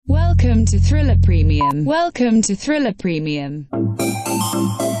Welcome to Thriller Premium. Welcome to Thriller Premium.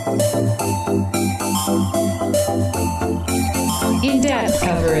 In-depth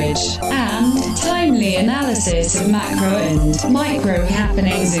coverage and timely analysis of macro and micro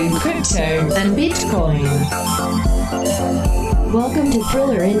happenings in crypto and Bitcoin. Welcome to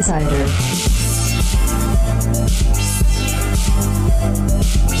Thriller Insider.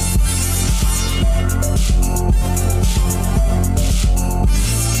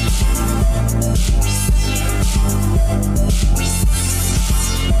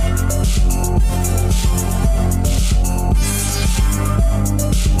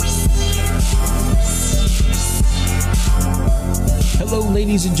 Hello,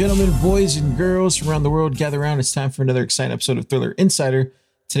 ladies and gentlemen, boys and girls around the world, gather around. It's time for another exciting episode of Thriller Insider.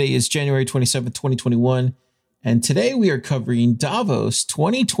 Today is January 27th, 2021, and today we are covering Davos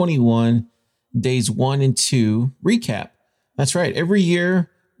 2021 Days 1 and 2 recap. That's right. Every year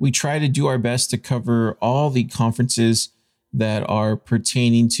we try to do our best to cover all the conferences that are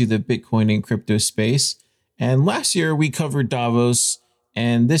pertaining to the Bitcoin and crypto space. And last year we covered Davos,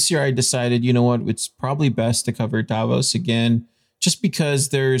 and this year I decided, you know what, it's probably best to cover Davos again, just because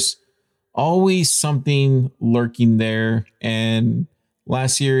there's always something lurking there. And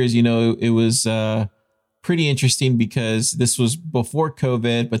last year, as you know, it was pretty interesting because this was before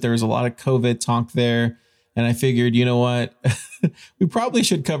COVID, but there was a lot of COVID talk there. And I figured, you know what, we probably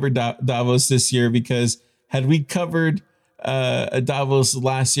should cover Davos this year, because had we covered Davos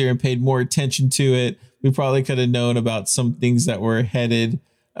last year and paid more attention to it, we probably could have known about some things that were headed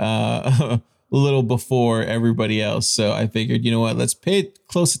a little before everybody else. So I figured, you know what, let's pay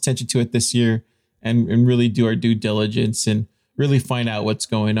close attention to it this year and really do our due diligence and really find out what's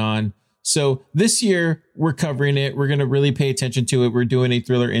going on. So this year we're covering it. We're going to really pay attention to it. We're doing a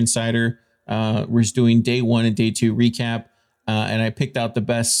Thriller Insider. We're just doing day 1 and day 2 recap. And I picked out the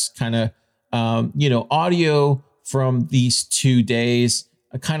best kind of, audio from these 2 days,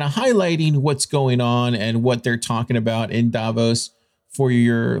 kind of highlighting what's going on and what they're talking about in Davos for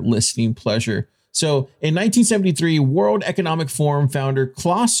your listening pleasure. So in 1973, World Economic Forum founder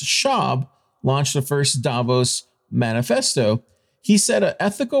Klaus Schwab launched the first Davos Manifesto. He set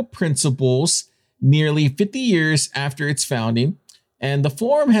ethical principles nearly 50 years after its founding, and the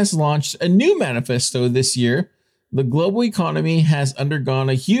forum has launched a new manifesto this year. The global economy has undergone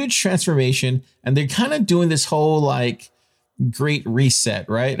a huge transformation, and they're kind of doing this whole great reset,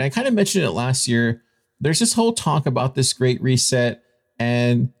 right? And I kind of mentioned it last year. There's this whole talk about this great reset.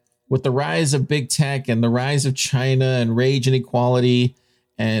 And with the rise of big tech and the rise of China and wage inequality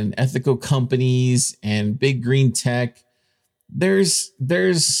and ethical companies and big green tech, there's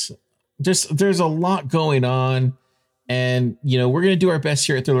a lot going on. And, we're going to do our best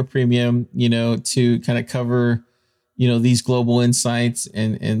here at Thriller Premium, to kind of cover, these global insights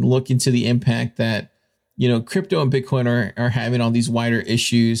and look into the impact that, crypto and Bitcoin are having on these wider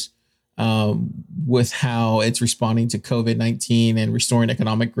issues. With how it's responding to COVID-19 and restoring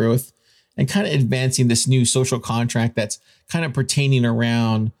economic growth and kind of advancing this new social contract that's kind of pertaining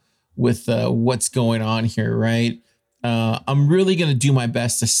around with what's going on here, right? I'm really going to do my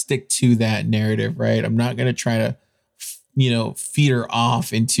best to stick to that narrative, right? I'm not going to try to, feeder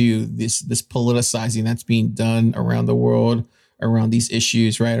off into this politicizing that's being done around the world around these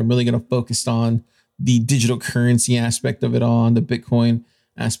issues, right? I'm really going to focus on the digital currency aspect of it all, and the Bitcoin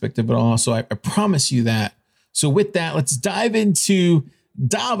aspect of it all. So I promise you that. So with that, let's dive into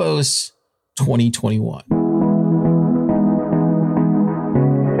Davos 2021.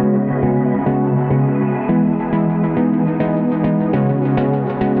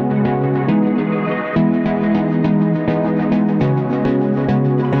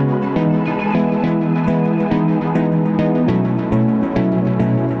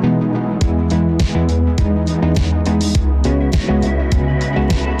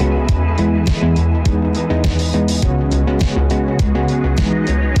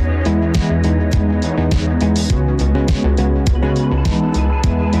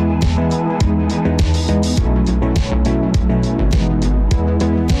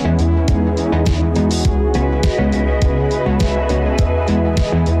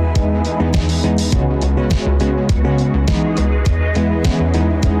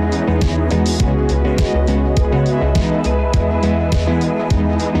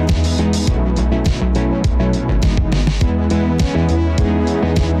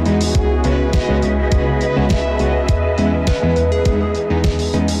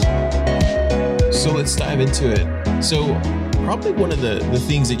 let's dive into it. So probably one of the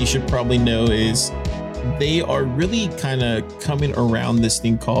things that you should probably know is they are really kind of coming around this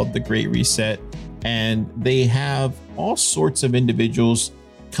thing called the Great Reset, and they have all sorts of individuals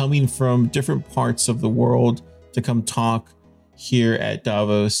coming from different parts of the world to come talk here at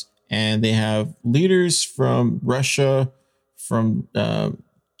Davos. And they have leaders from Russia, from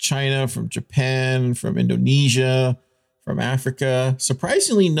China, from Japan, from Indonesia, from Africa.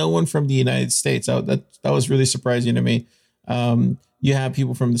 Surprisingly, no one from the United States. That was really surprising to me. You have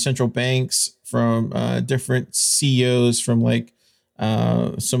people from the central banks, from different CEOs from like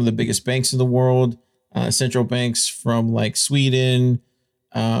some of the biggest banks in the world, central banks from like Sweden,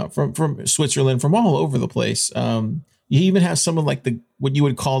 from Switzerland, from all over the place. You even have someone like what you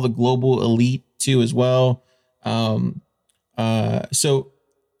would call the global elite too as well. So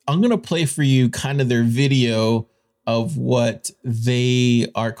I'm going to play for you kind of their video of what they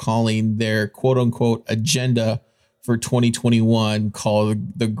are calling their quote unquote agenda for 2021,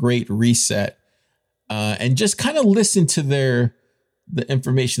 called the Great Reset. And just kind of listen to the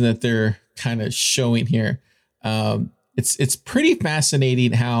information that they're kind of showing here. It's pretty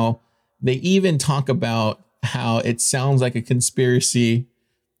fascinating how they even talk about how it sounds like a conspiracy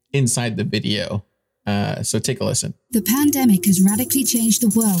inside the video. So take a listen. The pandemic has radically changed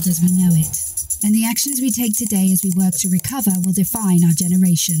the world as we know it, and the actions we take today as we work to recover will define our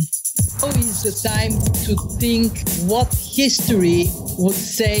generation. Now is the time to think what history would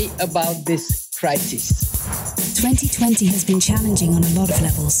say about this crisis. 2020 has been challenging on a lot of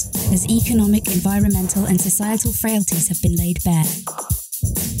levels, as economic, environmental, and societal frailties have been laid bare.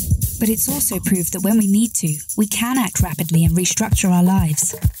 But it's also proved that when we need to, we can act rapidly and restructure our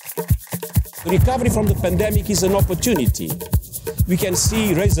lives. The recovery from the pandemic is an opportunity. We can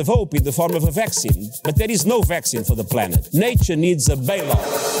see rays of hope in the form of a vaccine, but there is no vaccine for the planet. Nature needs a bailout.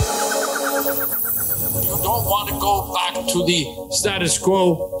 You don't want to go back to the status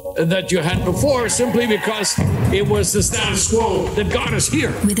quo that you had before simply because it was the status quo that got us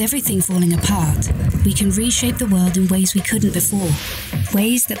here. With everything falling apart, we can reshape the world in ways we couldn't before,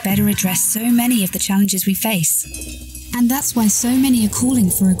 ways that better address so many of the challenges we face. And that's why so many are calling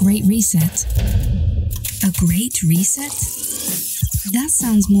for a great reset. A great reset? That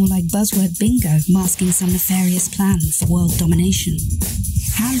sounds more like buzzword bingo masking some nefarious plan for world domination.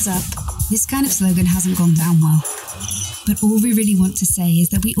 Hands up, this kind of slogan hasn't gone down well. But all we really want to say is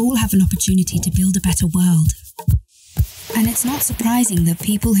that we all have an opportunity to build a better world. And it's not surprising that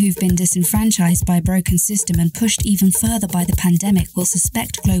people who've been disenfranchised by a broken system and pushed even further by the pandemic will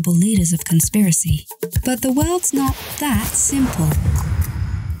suspect global leaders of conspiracy. But the world's not that simple.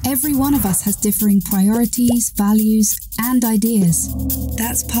 Every one of us has differing priorities, values, and ideas.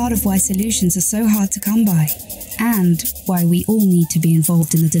 That's part of why solutions are so hard to come by, and why we all need to be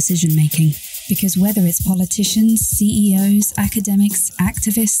involved in the decision-making. Because whether it's politicians, CEOs, academics,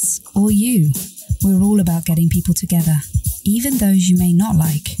 activists, or you, we're all about getting people together, even those you may not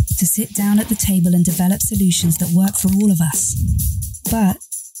like, to sit down at the table and develop solutions that work for all of us. But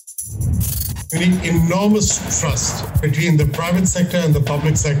we need enormous trust between the private sector and the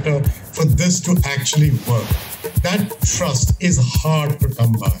public sector for this to actually work. That trust is hard to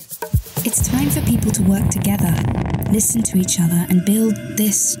come by. It's time for people to work together, listen to each other, and build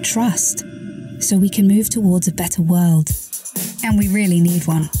this trust so we can move towards a better world. And we really need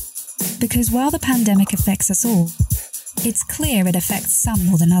one. Because while the pandemic affects us all, it's clear it affects some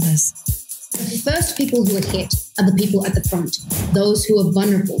more than others. The first people who are hit are the people at the front, those who are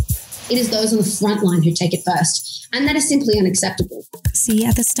vulnerable. It is those on the front line who take it first, and that is simply unacceptable. See,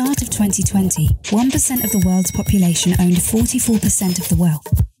 at the start of 2020, 1% of the world's population owned 44% of the wealth.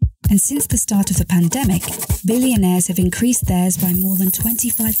 And since the start of the pandemic, billionaires have increased theirs by more than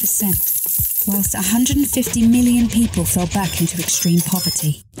 25%, whilst 150 million people fell back into extreme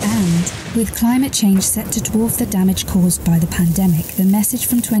poverty. And with climate change set to dwarf the damage caused by the pandemic, the message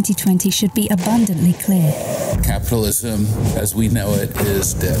from 2020 should be abundantly clear. Capitalism, as we know it,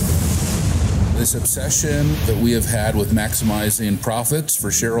 is dead. This obsession that we have had with maximizing profits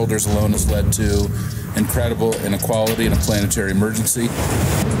for shareholders alone has led to incredible inequality and a planetary emergency.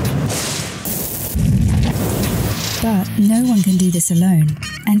 But no one can do this alone,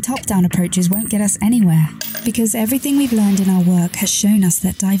 and top-down approaches won't get us anywhere, because everything we've learned in our work has shown us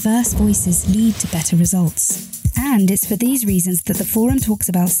that diverse voices lead to better results. And it's for these reasons that the forum talks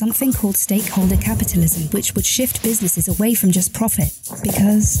about something called stakeholder capitalism, which would shift businesses away from just profit.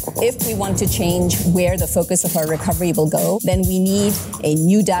 Because if we want to change where the focus of our recovery will go, then we need a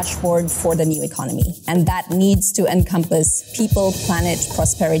new dashboard for the new economy. And that needs to encompass people, planet,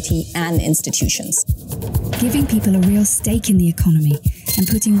 prosperity, and institutions. Giving people a real stake in the economy and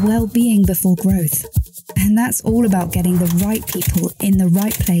putting well-being before growth. And that's all about getting the right people in the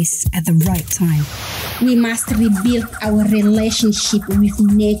right place at the right time. We must rebuild our relationship with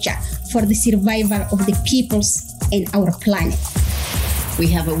nature for the survival of the peoples and our planet. We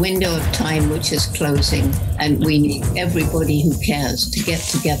have a window of time which is closing, and we need everybody who cares to get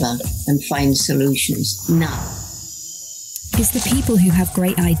together and find solutions now. It's the people who have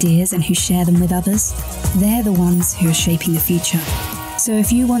great ideas and who share them with others. They're the ones who are shaping the future. So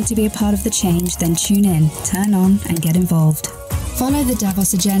if you want to be a part of the change, then tune in, turn on, and get involved. Follow the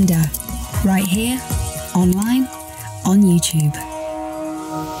Davos agenda right here, online, on YouTube.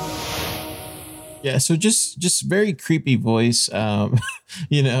 Yeah, so just very creepy voice.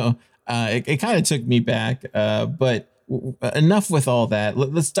 It kind of took me back, but enough with all that.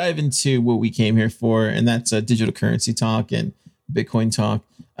 Let's dive into what we came here for, and that's digital currency talk and Bitcoin talk.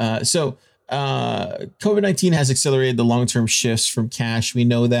 So COVID-19 has accelerated the long-term shifts from cash. We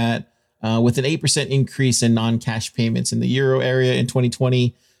know that with an 8% increase in non-cash payments in the euro area in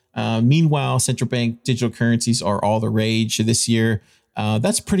 2020. Meanwhile, central bank digital currencies are all the rage this year.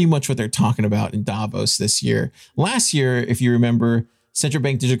 That's pretty much what they're talking about in Davos this year. Last year, if you remember, central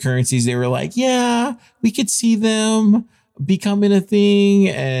bank digital currencies, they were like, yeah, we could see them becoming a thing.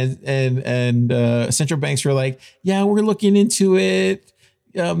 And central banks were like, yeah, we're looking into it.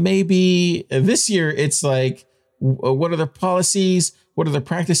 Maybe this year, it's like, what are the policies? What are the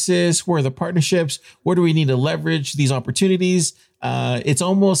practices? Where are the partnerships? Where do we need to leverage these opportunities? It's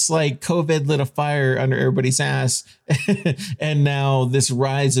almost like COVID lit a fire under everybody's ass. And now this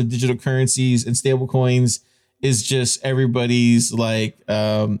rise of digital currencies and stable coins is just everybody's top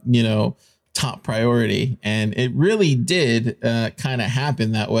priority. And it really did kind of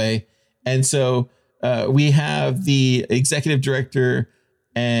happen that way. And so we have the executive director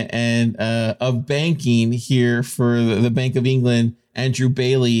and of banking here for the Bank of England, Andrew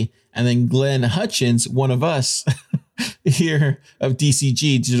Bailey, and then Glenn Hutchins, one of us here of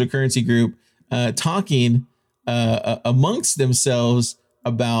DCG, Digital Currency Group, talking amongst themselves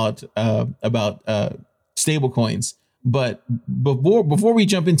about stable coins. But before we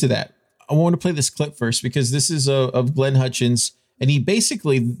jump into that, I want to play this clip first, because this is of Glenn Hutchins, and he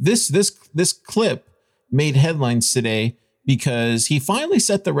basically this clip made headlines today because he finally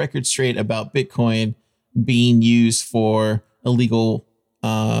set the record straight about Bitcoin being used for illegal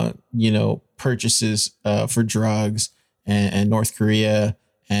purchases for drugs and North Korea,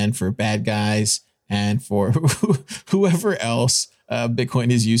 and for bad guys, and for whoever else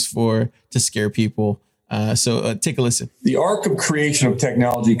Bitcoin is used for to scare people. So take a listen. The arc of creation of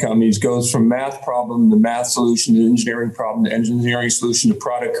technology companies goes from math problem to math solution to engineering problem to engineering solution to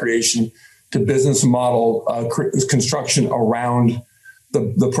product creation to business model construction around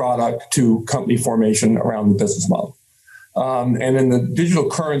the product to company formation around the business model. And in the digital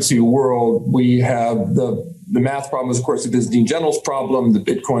currency world, we have the math problem is, of course, the Byzantine generals problem. The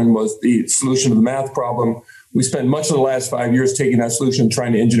Bitcoin was the solution to the math problem. We spent much of the last 5 years taking that solution and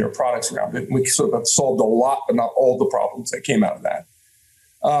trying to engineer products around it. And we sort of solved a lot, but not all the problems that came out of that.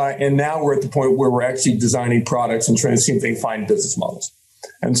 And now we're at the point where we're actually designing products and trying to see if they can find business models.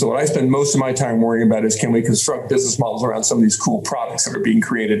 And so what I spend most of my time worrying about is, can we construct business models around some of these cool products that are being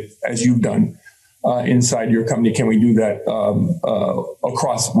created, as you've done inside your company? Can we do that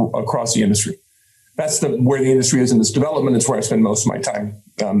across the industry? That's where the industry is in this development. It's where I spend most of my time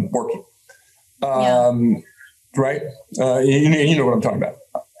working. Right? You know what I'm talking about.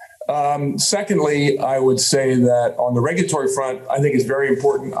 Secondly, I would say that on the regulatory front, I think it's very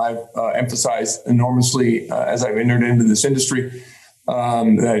important. I've emphasized enormously as I've entered into this industry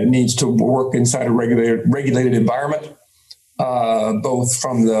that it needs to work inside a regulated environment, both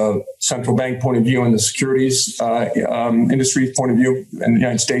from the central bank point of view and the securities industry point of view. In the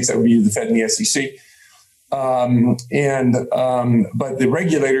United States, that would be the Fed and the SEC. But the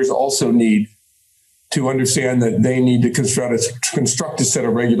regulators also need to understand that they need to construct a set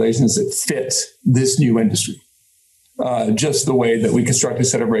of regulations that fit this new industry, just the way that we construct a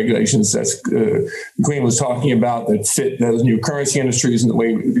set of regulations that Queen was talking about that fit those new currency industries and the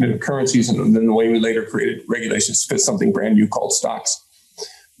way we did currencies, and then the way we later created regulations to fit something brand new called stocks.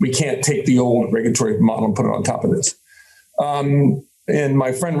 We can't take the old regulatory model and put it on top of this. And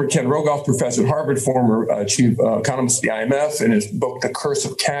my friend Ken Rogoff, professor at Harvard, former chief economist at the IMF, in his book, The Curse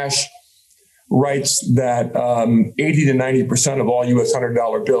of Cash, writes that 80 to 90% of all U.S.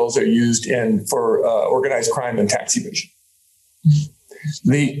 $100 bills are used for organized crime and tax evasion.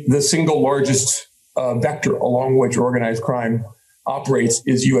 The single largest vector along which organized crime operates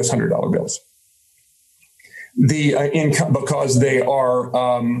is U.S. $100 bills. Because they are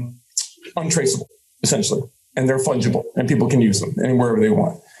untraceable, essentially, and they're fungible, and people can use them anywhere they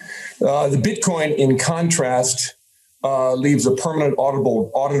want. The Bitcoin, in contrast, leaves a permanent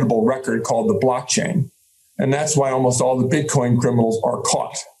auditable record called the blockchain. And that's why almost all the Bitcoin criminals are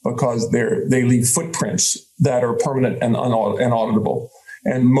caught, because they leave footprints that are permanent and auditable.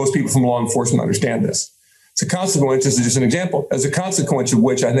 And most people from law enforcement understand this. As a consequence, this is just an example, as a consequence of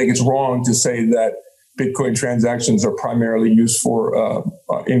which I think it's wrong to say that Bitcoin transactions are primarily used for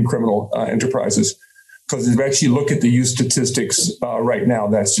in criminal enterprises. Because if you actually look at the use statistics right now,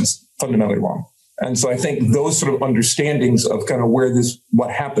 that's just fundamentally wrong. And so I think those sort of understandings of kind of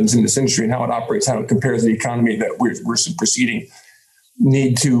what happens in this industry and how it operates, how it compares to the economy that we're proceeding,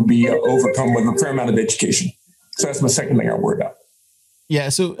 need to be overcome with a fair amount of education. So that's my second thing I worry about. Yeah.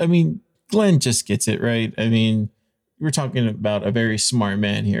 So, I mean, Glenn just gets it, right? I mean, we're talking about a very smart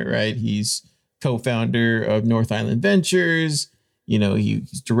man here, right? He's co-founder of North Island Ventures. You know,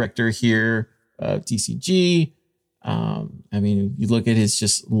 he's director here of TCG. I mean, you look at his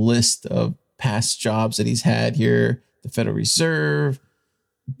just list of past jobs that he's had here, the Federal Reserve,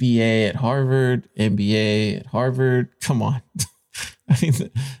 BA at Harvard, MBA at Harvard. Come on.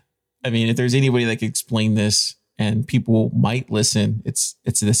 I mean, if there's anybody that can explain this and people might listen, it's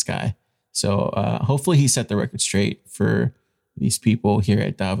this guy. So hopefully he set the record straight for these people here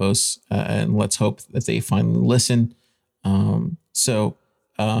at Davos, and let's hope that they finally listen. So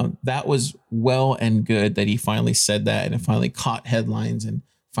that was well and good that he finally said that, and it finally caught headlines, and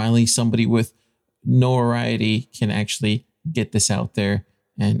finally somebody with notoriety can actually get this out there,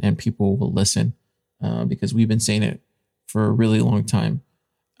 and people will listen, because we've been saying it for a really long time.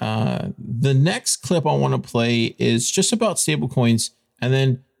 The next clip I want to play is just about stablecoins, and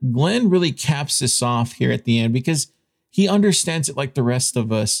then Glenn really caps this off here at the end because he understands it like the rest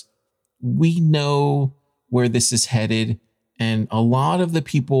of us. We know where this is headed, and a lot of the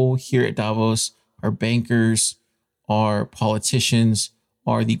people here at Davos are bankers, are politicians,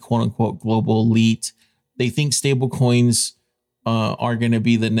 are the quote unquote global elite. They think stablecoins are going to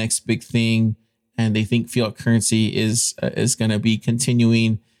be the next big thing, and they think fiat currency is going to be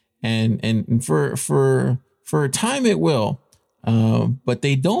continuing, and for a time it will. But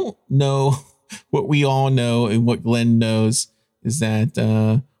they don't know what we all know, and what Glenn knows is that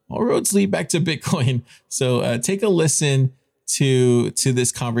all roads lead back to Bitcoin. So take a listen to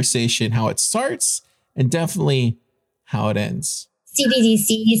this conversation, how it starts and definitely how it ends.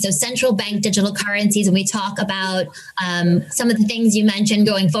 CBDC, so central bank digital currencies, and we talk about some of the things you mentioned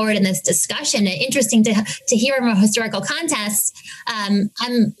going forward in this discussion. Interesting to hear from a historical context.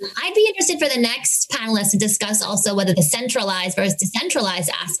 I'd be interested for the next panelist to discuss also whether the centralized versus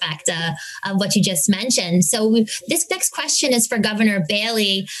decentralized aspect of what you just mentioned. So this next question is for Governor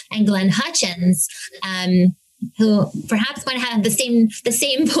Bailey and Glenn Hutchins, who perhaps might have the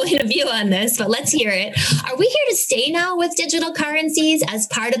same point of view on this, but let's hear it. Are we here to stay now with digital currencies as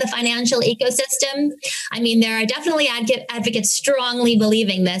part of the financial ecosystem? I mean, there are definitely advocates strongly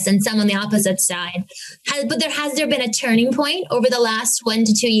believing this, and some on the opposite side. But has there been a turning point over the last 1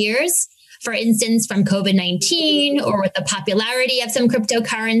 to 2 years? For instance, from COVID-19 or with the popularity of some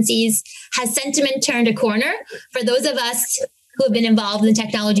cryptocurrencies, has sentiment turned a corner? For those of us who have been involved in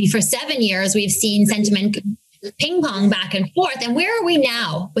technology for 7 years, we've seen sentiment ping pong back and forth. And where are we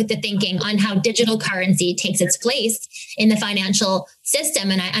now with the thinking on how digital currency takes its place in the financial system?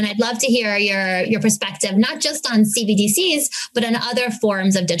 And I'd love to hear your perspective, not just on CBDCs, but on other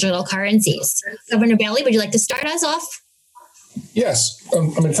forms of digital currencies. Governor Bailey, would you like to start us off? Yes.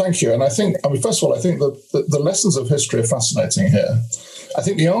 Thank you. And first of all, I think that the lessons of history are fascinating here. I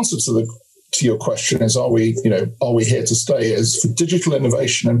think the answer to your question is, are we here to stay? Is for digital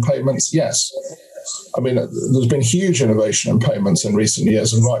innovation and payments? Yes. There's been huge innovation in payments in recent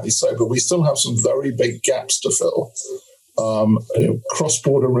years, and rightly so, but we still have some very big gaps to fill.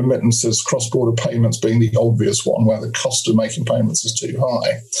 Cross-border remittances, cross-border payments being the obvious one, where the cost of making payments is too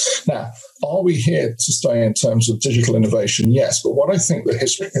high. Now, are we here to stay in terms of digital innovation? Yes, but what I think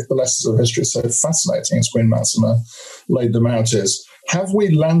the lessons of history are so fascinating, as Gwyn Massima laid them out, is have we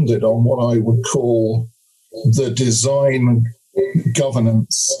landed on what I would call the design,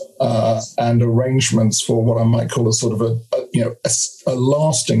 governance, and arrangements for what I might call a sort of a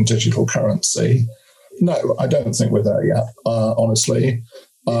lasting digital currency? No, I don't think we're there yet, honestly.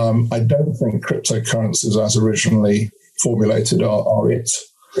 I don't think cryptocurrencies as originally formulated are it.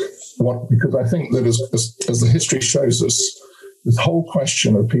 Because I think that as the history shows us, this whole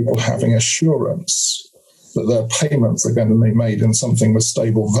question of people having assurance that their payments are going to be made in something with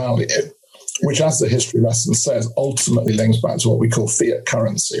stable value, which, as the history lesson says, ultimately links back to what we call fiat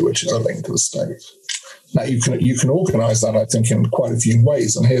currency, which is a link to the state. Now, you can organize that, I think, in quite a few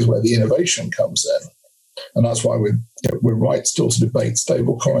ways, and here's where the innovation comes in. And that's why we're right still to debate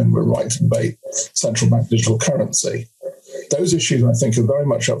stablecoin, we're right to debate central bank digital currency. Those issues, I think, are very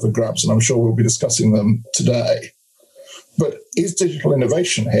much up for grabs, and I'm sure we'll be discussing them today. But is digital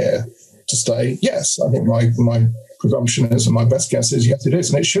innovation here to stay? Yes, I think my presumption is, and my best guess is yes, it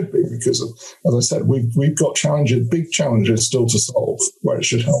is, and it should be, because, as I said, we've got big challenges still to solve where it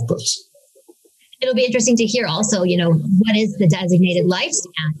should help us. It'll be interesting to hear also, what is the designated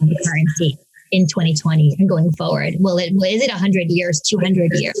lifespan of the currency in 2020 and going forward? Is it 100 years,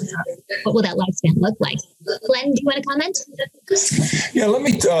 200 years? What will that lifespan look like? Glenn, do you want to comment? Yeah, let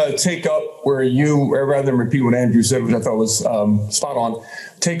me take up where you, rather than repeat what Andrew said, which I thought was spot on,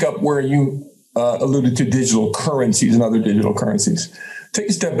 take up where you alluded to digital currencies and other digital currencies. Take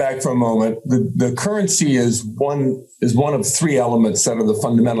a step back for a moment. The currency is one of three elements that are the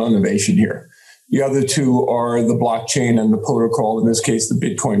fundamental innovation here. The other two are the blockchain and the protocol, in this case, the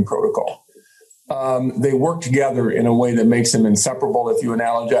Bitcoin protocol. They work together in a way that makes them inseparable. If you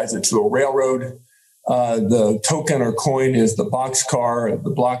analogize it to a railroad, the token or coin is the boxcar,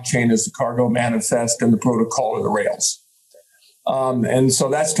 the blockchain is the cargo manifest, and the protocol are the rails. And so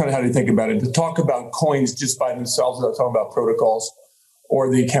that's kind of how to think about it. To talk about coins just by themselves without talking about protocols or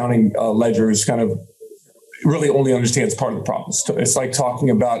the accounting ledger is kind of really only understands part of the problem. It's like talking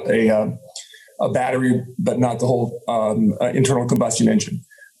about a battery, but not the whole internal combustion engine.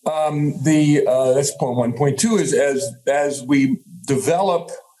 That's point one. Point two is as we develop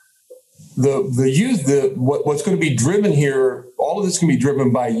what's going to be driven here, all of this can be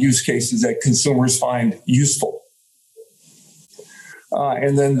driven by use cases that consumers find useful.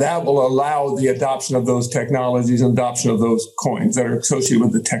 And then that will allow the adoption of those technologies and adoption of those coins that are associated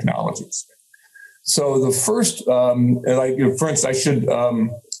with the technologies. So the first, for instance, I should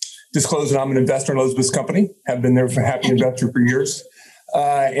disclose that I'm an investor in Elizabeth's company, have been there for happy investor for years.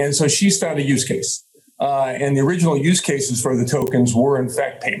 And so she's found a use case. And the original use cases for the tokens were, in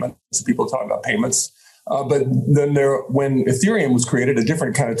fact, payments. People talk about payments. But then when Ethereum was created, a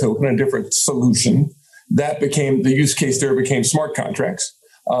different kind of token, a different solution, that became the use case there became smart contracts.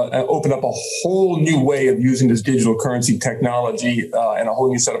 And opened up a whole new way of using this digital currency technology, and a whole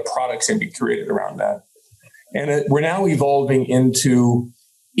new set of products can be created around that. And we're now evolving into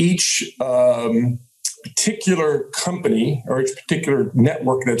each particular company or each particular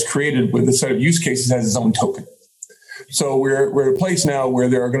network that's created with a set of use cases has its own token. So we're at a place now where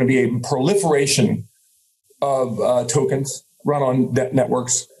there are going to be a proliferation of tokens run on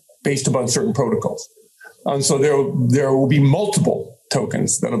networks based upon certain protocols. And so there will be multiple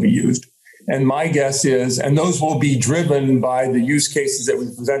tokens that'll be used. And my guess is, and those will be driven by the use cases that we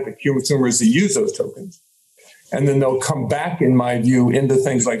present to consumers to use those tokens. And then they'll come back, in my view, into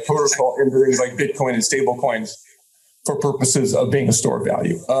things like protocol, into things like Bitcoin and stable coins for purposes of being a store of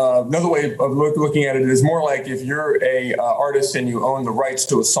value. Another way of looking at it is more like if you're a artist and you own the rights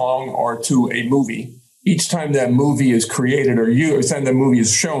to a song or to a movie, each time that movie is created or time that movie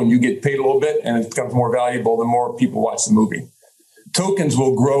is shown, you get paid a little bit and it becomes more valuable the more people watch the movie. Tokens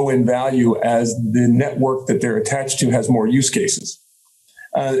will grow in value as the network that they're attached to has more use cases.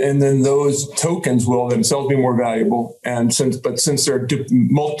 And then those tokens will themselves be more valuable. And since they're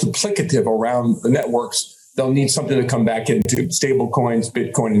multiplicative around the networks, they'll need something to come back into: stable coins,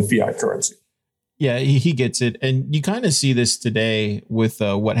 Bitcoin, and fiat currency. Yeah, he gets it. And you kind of see this today with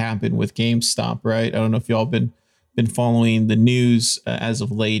what happened with GameStop, right? I don't know if y'all been following the news as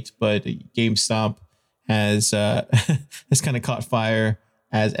of late, but GameStop has kind of caught fire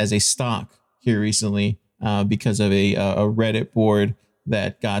as a stock here recently because of a Reddit board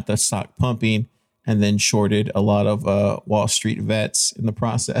that got the stock pumping and then shorted a lot of Wall Street vets in the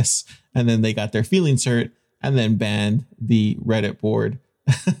process. And then they got their feelings hurt and then banned the Reddit board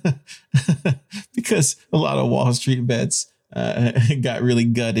because a lot of Wall Street vets got really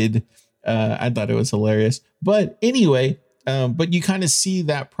gutted. I thought it was hilarious. But anyway, but you kind of see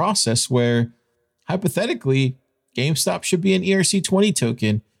that process where hypothetically GameStop should be an ERC20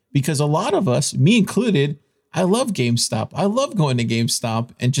 token, because a lot of us, me included, I love GameStop. I love going to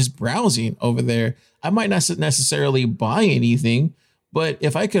GameStop and just browsing over there. I might not necessarily buy anything, but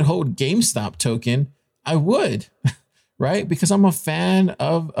if I could hold GameStop token, I would, right? Because I'm a fan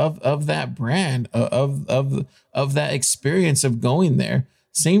of that brand, of that experience of going there.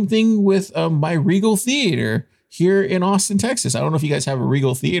 Same thing with my Regal Theater here in Austin, Texas. I don't know if you guys have a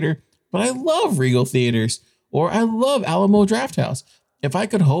Regal Theater, but I love Regal Theaters, or I love Alamo Drafthouse. If I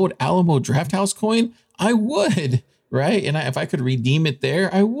could hold Alamo Drafthouse coin, I would, right? And if I could redeem it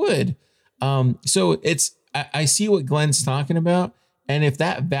there, I would. So I see what Glenn's talking about. And if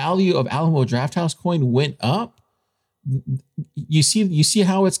that value of Alamo Drafthouse coin went up, you see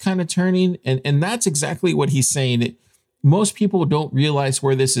how it's kind of turning. And that's exactly what he's saying. Most people don't realize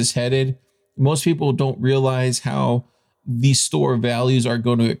where this is headed. Most people don't realize how these store values are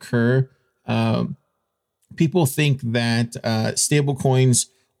going to occur. People think that stable coins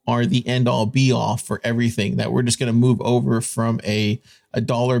are the end all be all for everything, that we're just going to move over from a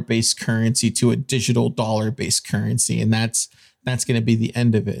dollar-based currency to a digital dollar-based currency. And that's going to be the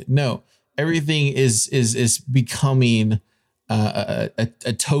end of it. No, everything is becoming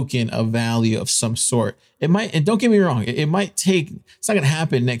a token of value of some sort. It might, and don't get me wrong, it might take, it's not going to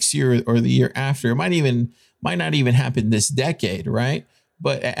happen next year or the year after. It might not even happen this decade, right?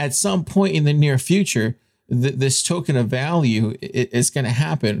 But at some point in the near future, this token of value is going to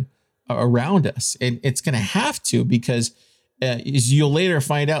happen around us. And it's going to have to, because as you'll later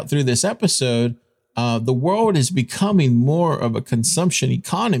find out through this episode, the world is becoming more of a consumption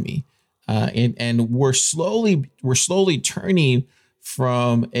economy. And we're slowly turning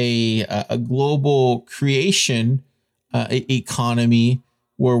from a global creation economy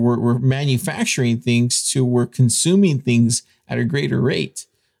where we're manufacturing things to we're consuming things at a greater rate.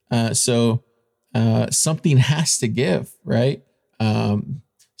 So something has to give, right?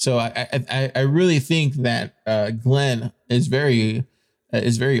 So I really think that Glenn is very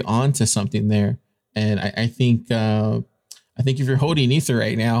on to something there, and I think if you're holding Ether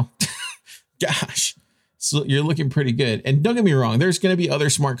right now, gosh, so you're looking pretty good. And don't get me wrong, there's going to be other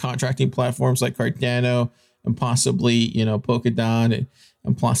smart contracting platforms like Cardano and possibly Polkadot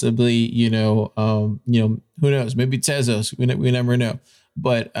and possibly who knows, maybe Tezos. We never know,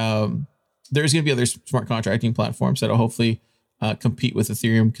 but there's going to be other smart contracting platforms that'll hopefully compete with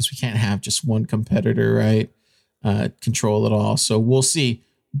Ethereum, because we can't have just one competitor, right? Control it all. So we'll see,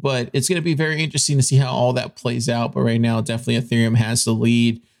 but it's going to be very interesting to see how all that plays out. But right now, definitely Ethereum has the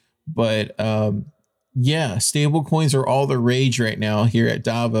lead. But yeah, stable coins are all the rage right now here at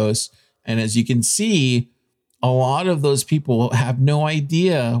Davos. And as you can see, a lot of those people have no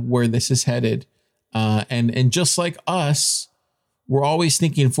idea where this is headed. And just like us, we're always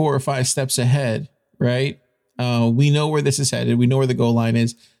thinking 4 or 5 steps ahead, right? We know where this is headed. We know where the goal line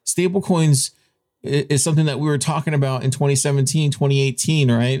is. Stablecoins is something that we were talking about in 2017,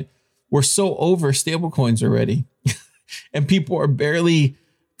 2018, right? We're so over stablecoins already. And people are barely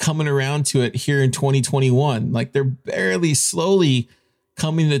coming around to it here in 2021. Like, they're barely slowly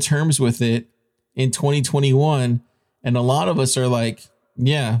coming to terms with it in 2021. And a lot of us are like,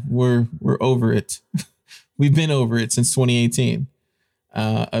 yeah, we're over it. We've been over it since 2018.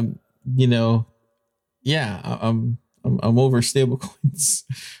 Yeah, I'm over stablecoins.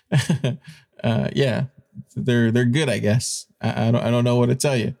 Yeah, they're good, I guess. I don't know what to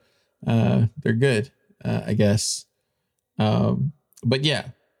tell you. They're good, I guess. But yeah,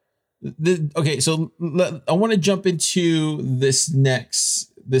 okay. So I want to jump into this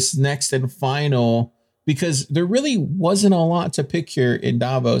next and final, because there really wasn't a lot to pick here in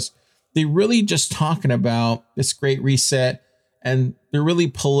Davos. They really just talking about this great reset, and they're really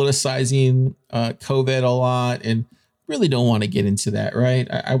politicizing COVID a lot, and really don't want to get into that, right?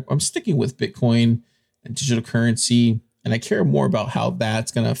 I'm sticking with Bitcoin and digital currency, and I care more about how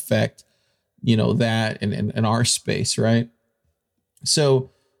that's going to affect, that and our space, right? So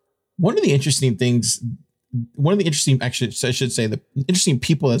one of the interesting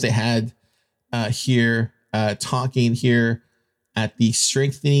people that they had here talking here at the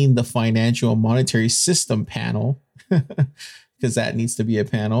Strengthening the Financial and Monetary System panel, because that needs to be a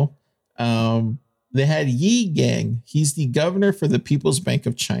panel. They had Yi Gang. He's the governor for the People's Bank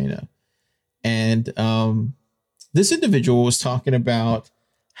of China. And this individual was talking about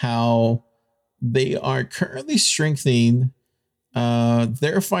how they are currently strengthening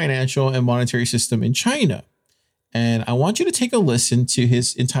their financial and monetary system in China. And I want you to take a listen to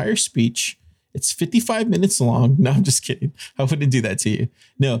his entire speech. It's 55 minutes long. No, I'm just kidding. I wouldn't do that to you.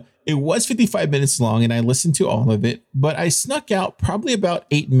 No, it was 55 minutes long, and I listened to all of it, but I snuck out probably about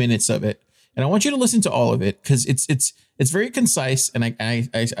 8 minutes of it. And I want you to listen to all of it, because it's very concise, and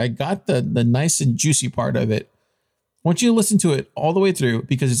I got the nice and juicy part of it. I want you to listen to it all the way through,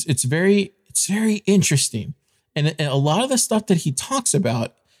 because it's very interesting. And a lot of the stuff that he talks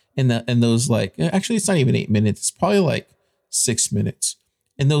about in those, like, actually, it's not even 8 minutes. It's probably like 6 minutes.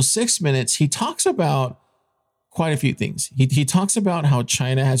 In those 6 minutes, he talks about quite a few things. He talks about how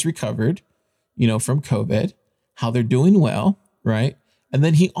China has recovered, from COVID, how they're doing well, right? And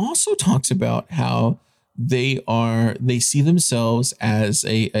then he also talks about how they see themselves as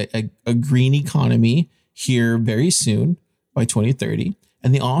a green economy here very soon by 2030.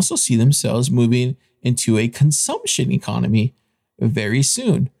 And they also see themselves moving into a consumption economy very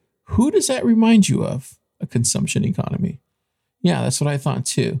soon. Who does that remind you of? A consumption economy. Yeah, that's what I thought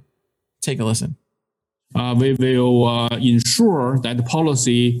too. Take a listen. We will ensure that the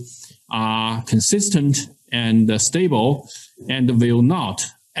policy are consistent and stable, and will not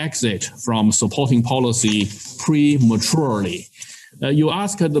exit from supporting policy prematurely. You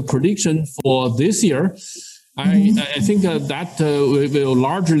asked the prediction for this year. I think that will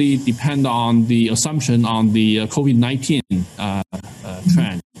largely depend on the assumption on the COVID-19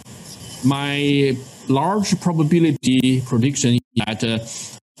 trend. My large probability prediction is that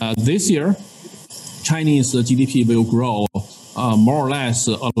this year, Chinese GDP will grow more or less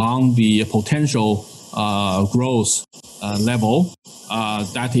along the potential growth level.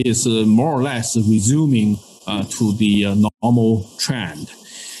 That is more or less resuming to the normal trend.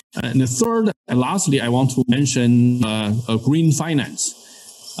 And the third and lastly, I want to mention green finance.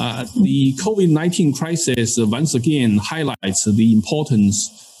 The COVID-19 crisis once again highlights the importance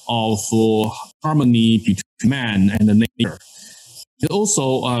of harmony between man and nature. It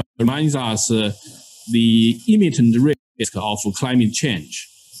also reminds us the imminent risk of climate change.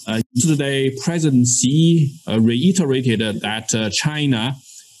 Yesterday, President Xi reiterated that China,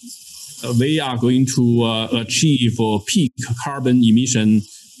 they are going to achieve peak carbon emission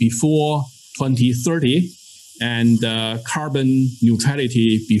before 2030 and carbon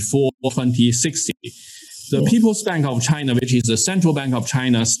neutrality before 2060. The People's Bank of China, which is the central bank of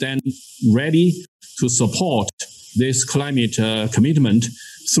China, stands ready to support this climate commitment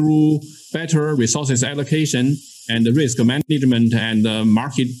through better resources allocation and risk management and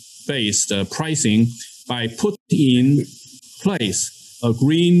market-based pricing by putting in place a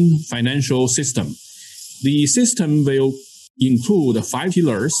green financial system. The system will include 5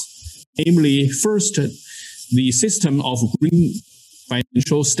 pillars, namely, first, the system of green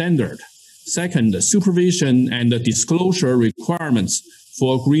financial standard. Second, supervision and disclosure requirements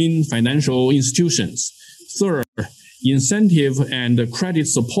for green financial institutions. Third, incentive and credit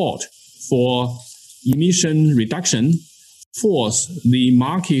support for emission reduction. Fourth, the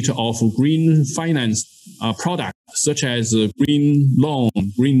market of green finance products such as green loan,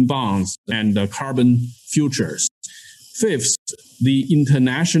 green bonds, and carbon futures. Fifth, the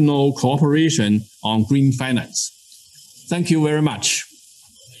international cooperation on green finance. Thank you very much.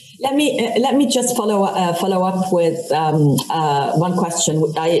 Let me just follow up with one question.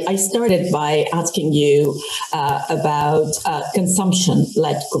 I started by asking you about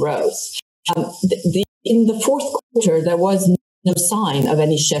consumption-led growth. In the fourth quarter, there was no sign of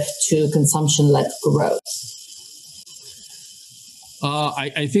any shift to consumption-led growth.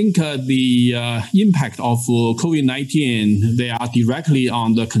 I think the impact of COVID-19, they are directly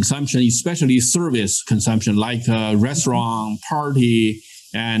on the consumption, especially service consumption, like restaurant, party,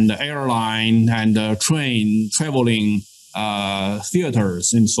 and airline, and train, traveling,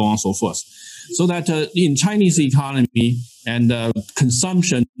 theaters, and so on and so forth. So that in Chinese economy, and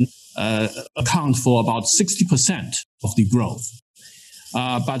consumption account for about 60% of the growth.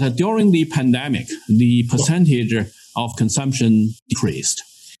 But during the pandemic, the percentage of consumption decreased.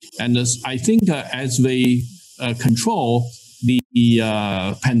 And I think as we control the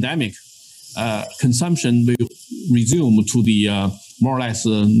pandemic, consumption will resume to the more or less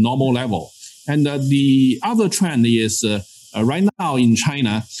normal level. And the other trend is right now in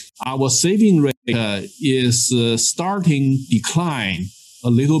China, our saving rate is starting decline a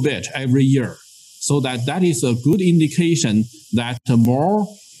little bit every year. So that is a good indication that more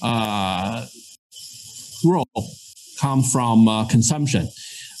growth come from consumption.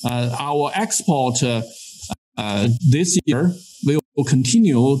 Our export this year will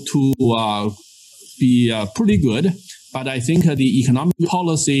continue to be pretty good, but I think the economic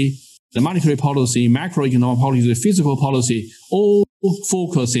policy, the monetary policy, macroeconomic policy, fiscal policy, all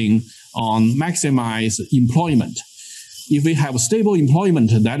focusing on maximize employment. If we have stable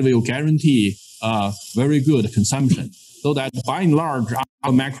employment, that will guarantee very good consumption. So that by and large,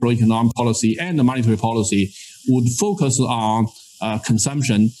 our macroeconomic policy and the monetary policy would focus on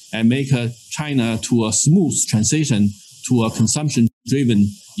consumption and make China to a smooth transition to a consumption-driven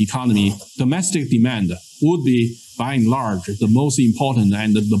economy. Domestic demand would be, by and large, the most important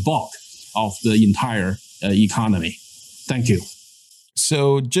and the bulk of the entire economy. Thank you.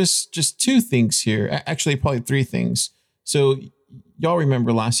 So just two things here, actually probably three things. So y'all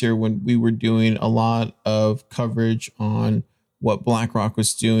remember last year when we were doing a lot of coverage on what BlackRock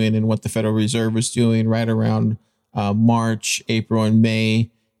was doing and what the Federal Reserve was doing right around March, April, and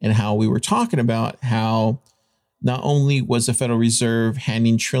May, and how we were talking about how not only was the Federal Reserve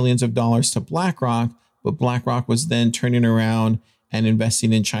handing trillions of dollars to BlackRock, but BlackRock was then turning around and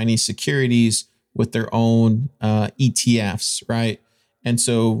investing in Chinese securities with their own ETFs, right? And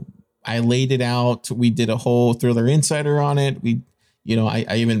so I laid it out. We did a whole Thriller Insider on it. I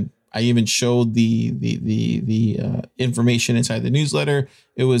even showed the information inside the newsletter.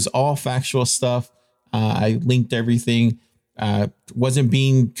 It was all factual stuff. I linked everything. Wasn't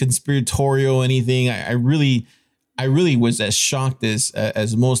being conspiratorial or anything. I I really was as shocked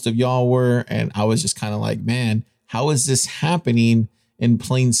as most of y'all were. And I was just kind of like, man, how is this happening in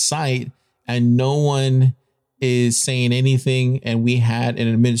plain sight? And no one is saying anything. And we had an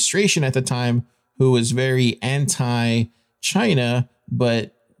administration at the time who was very anti-China,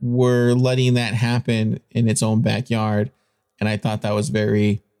 but were letting that happen in its own backyard. And I thought that was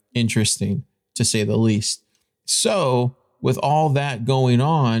very interesting, to say the least. So with all that going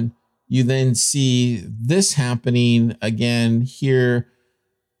on, you then see this happening again here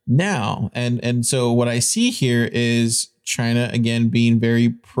now. And so what I see here is China again being very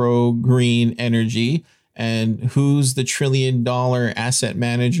pro green energy. And who's the $1 trillion asset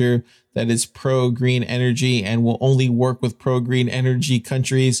manager that is pro green energy and will only work with pro green energy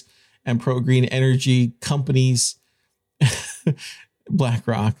countries and pro green energy companies?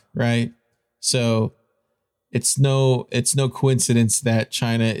 BlackRock, right? So it's no coincidence that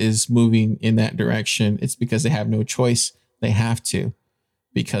China is moving in that direction. It's because they have no choice. They have to,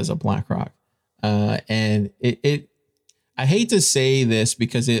 because of BlackRock. And I hate to say this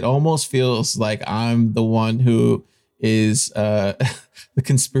because it almost feels like I'm the one who is the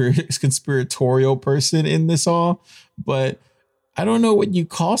conspiratorial person in this all, but I don't know what you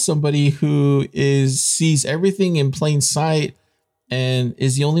call somebody who sees everything in plain sight and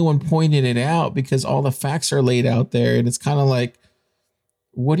is the only one pointing it out because all the facts are laid out there. And it's kind of like,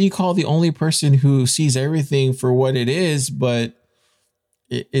 what do you call the only person who sees everything for what it is, but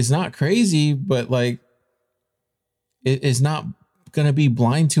it is not crazy, but like it is not going to be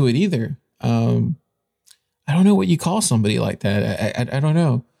blind to it either. I don't know what you call somebody like that. I don't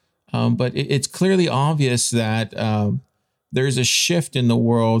know. But it's clearly obvious that there's a shift in the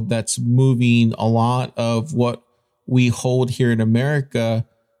world that's moving a lot of what we hold here in America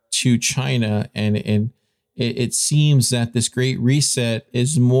to China. And it seems that this great reset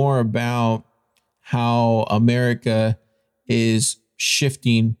is more about how America is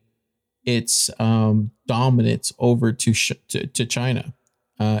shifting its dominance over to China.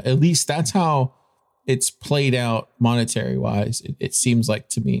 At least that's how it's played out monetary wise. It seems like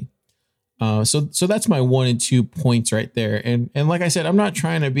to me. So that's my 1 and 2 points right there. And like I said, I'm not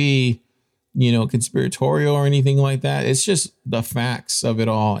trying to be, conspiratorial or anything like that. It's just the facts of it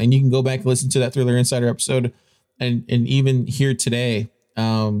all. And you can go back and listen to that Thriller Insider episode and even here today.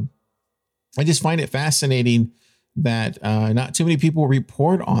 I just find it fascinating that not too many people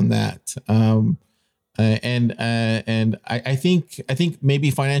report on that. And I think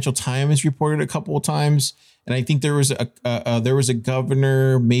maybe Financial Times reported a couple of times. And I think there was a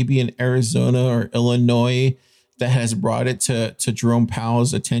governor, maybe in Arizona or Illinois, that has brought it to Jerome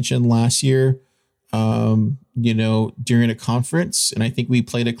Powell's attention last year, during a conference. And I think we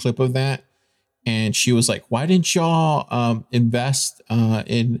played a clip of that. And she was like, why didn't y'all invest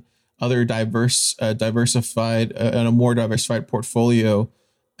in other diversified and a more diversified portfolio?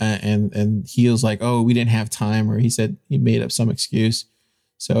 And he was like, oh, we didn't have time. Or he said he made up some excuse.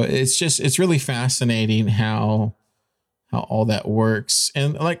 So it's really fascinating how all that works.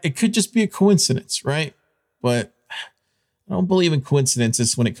 And like, it could just be a coincidence, right? But I don't believe in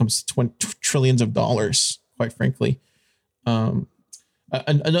coincidences when it comes to trillions of dollars, quite frankly. Another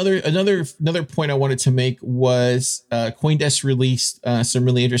point I wanted to make was CoinDesk released some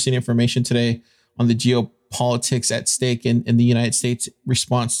really interesting information today on the geopolitics at stake in the United States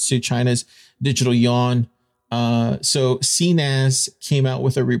response to China's digital yuan. So CNAS came out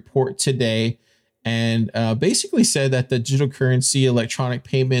with a report today and basically said that the digital currency electronic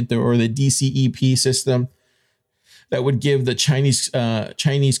payment, or the DCEP system, that would give the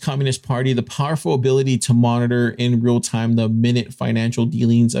Chinese Communist Party the powerful ability to monitor in real time the minute financial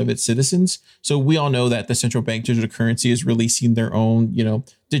dealings of its citizens. So we all know that the central bank digital currency is releasing their own,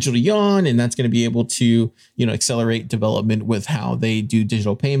 digital yuan, and that's going to be able to, accelerate development with how they do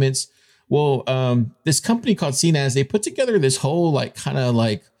digital payments. Well, this company called CNAS, they put together this whole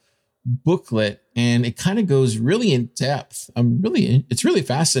booklet, and it kind of goes really in depth. It's really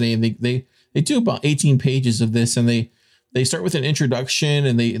fascinating. They do about 18 pages of this, and they start with an introduction,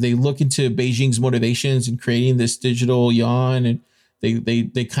 and they look into Beijing's motivations in creating this digital yuan, and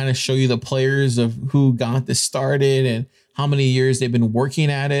they kind of show you the players of who got this started and how many years they've been working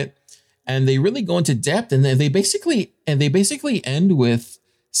at it, and they really go into depth, and then they basically end with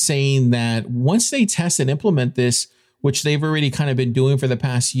saying that once they test and implement this, which they've already kind of been doing for the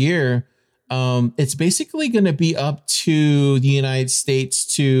past year, it's basically going to be up to the United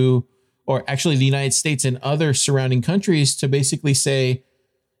States or actually the United States and other surrounding countries to basically say,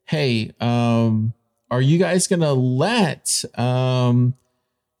 hey, are you guys going to let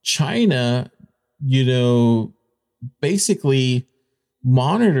China, basically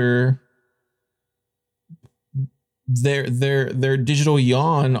monitor their digital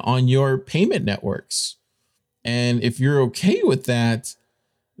yuan on your payment networks. And if you're okay with that,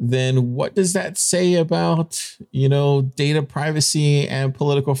 then what does that say about, data privacy and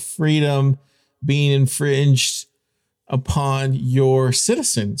political freedom being infringed upon your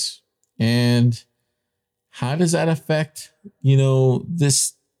citizens? And how does that affect,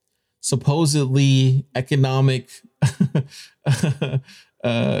 this supposedly economic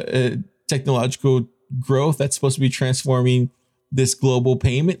technological growth that's supposed to be transforming this global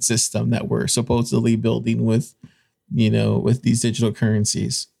payment system that we're supposedly building with, with these digital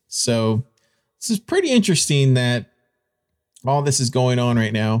currencies? So this is pretty interesting that all this is going on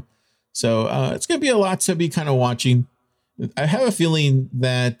right now. So it's going to be a lot to be kind of watching. I have a feeling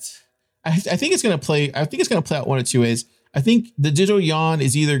that I think it's going to play. I think it's going to play out one of two ways. I think the digital yuan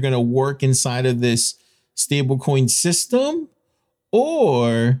is either going to work inside of this stablecoin system,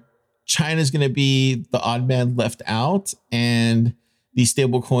 or China's going to be the odd man left out, and these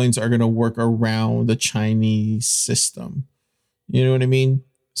stablecoins are going to work around the Chinese system. You know what I mean?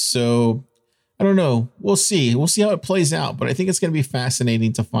 So I don't know. We'll see. We'll see how it plays out. But I think it's going to be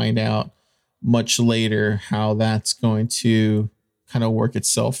fascinating to find out much later how that's going to kind of work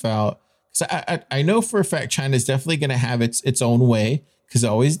itself out. Because I know for a fact China is definitely going to have its own way, because it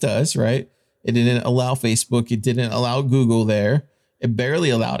always does, right? It didn't allow Facebook. It didn't allow Google there. It barely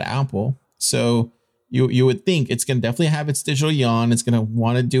allowed Apple. So you would think it's going to definitely have its digital yuan. It's going to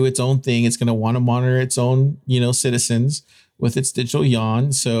want to do its own thing. It's going to want to monitor its own, citizens with its digital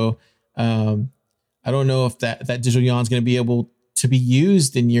yuan. So I don't know if that digital yuan is going to be able to be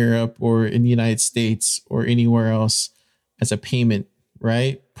used in Europe or in the United States or anywhere else as a payment,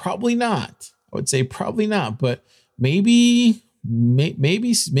 right? Probably not. I would say probably not, but maybe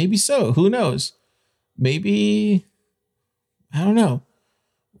so. Who knows? Maybe, I don't know.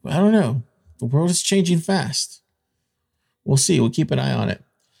 The world is changing fast. We'll see. We'll keep an eye on it.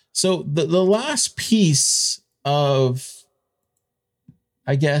 So the last piece of,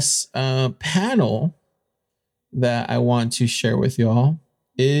 I guess, panel that I want to share with y'all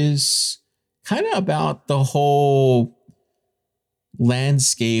is kind of about the whole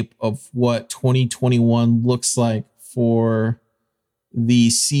landscape of what 2021 looks like for the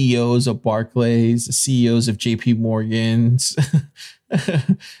CEOs of Barclays, the CEOs of JP Morgan's,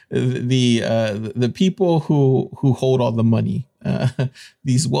 the people who hold all the money,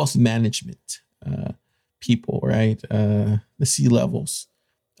 these wealth management people, right? The C-levels.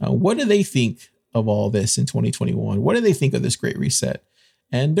 What do they think of all this in 2021? What do they think of this Great Reset?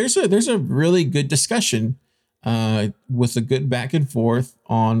 And there's a really good discussion with a good back and forth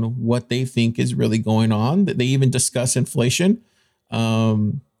on what they think is really going on. That they even discuss inflation.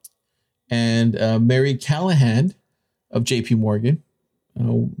 And Mary Callahan of JP Morgan,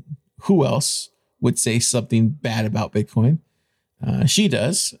 who else would say something bad about Bitcoin? She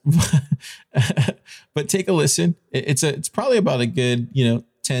does. But take a listen. It's probably about a good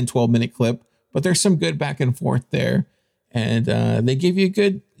 10, 12-minute clip, but there's some good back and forth there. And they give you a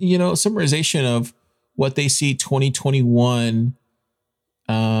good summarization of what they see 2021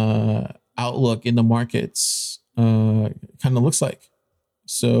 outlook in the markets kind of looks like.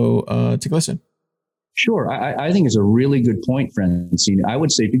 So take a listen. Sure. I think it's a really good point, Francine. I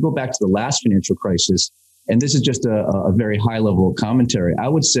would say if you go back to the last financial crisis, and this is just a very high level of commentary, I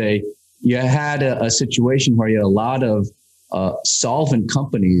would say you had a situation where you had a lot of solvent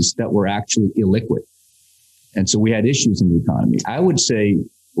companies that were actually illiquid. And so we had issues in the economy. I would say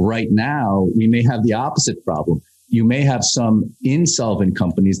right now, we may have the opposite problem. You may have some insolvent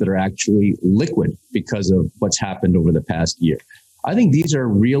companies that are actually liquid because of what's happened over the past year. I think these are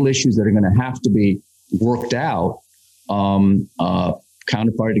real issues that are going to have to be worked out,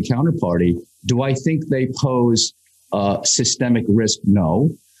 counterparty to counterparty. Do I think they pose systemic risk? No.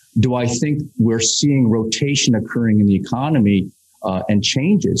 Do I think we're seeing rotation occurring in the economy and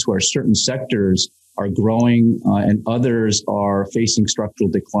changes where certain sectors are growing and others are facing structural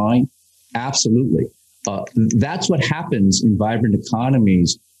decline? Absolutely. That's what happens in vibrant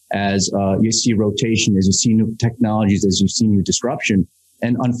economies as you see rotation, as you see new technologies, as you see new disruption.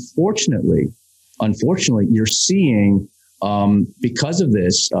 And unfortunately, you're seeing, because of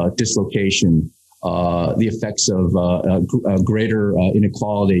this dislocation, the effects of greater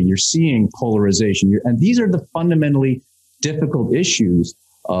inequality, you're seeing polarization. And these are the fundamentally difficult issues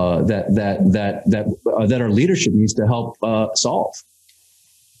that our leadership needs to help solve.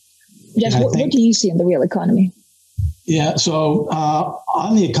 Jeff, what do you see in the real economy? Yeah, so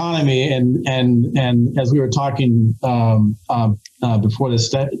on the economy, and as we were talking before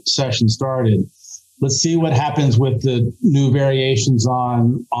this session started, let's see what happens with the new variations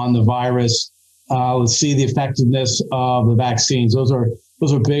on the virus Let's see the effectiveness of the vaccines. Those are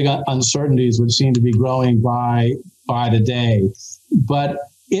big uncertainties which seem to be growing by the day. But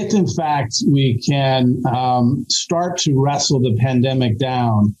if in fact we can start to wrestle the pandemic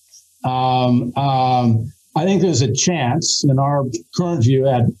down, I think there's a chance, in our current view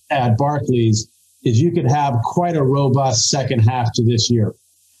at Barclays, is you could have quite a robust second half to this year.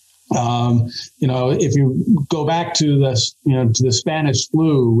 If you go back to the Spanish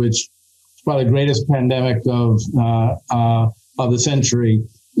flu, which is probably the greatest pandemic of the century,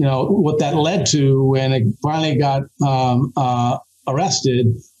 what that led to when it finally got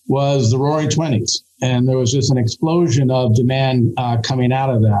arrested was the Roaring /20s, and there was just an explosion of demand coming out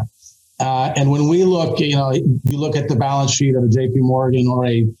of that. And when we look, you look at the balance sheet of a JP Morgan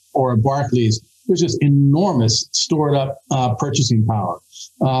or a Barclays, there's just enormous stored up purchasing power.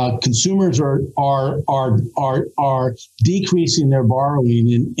 Consumers are decreasing their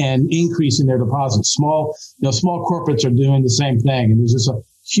borrowing and increasing their deposits. Small corporates are doing the same thing, and there's just a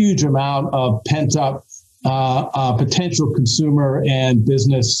huge amount of pent up potential consumer and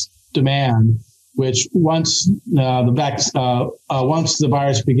business demand, which once the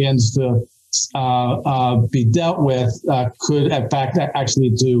virus begins to be dealt with, could in fact actually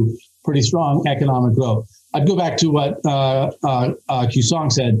do pretty strong economic growth. I'd go back to what Q-Song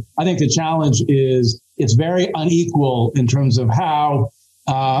said. I think the challenge is it's very unequal in terms of how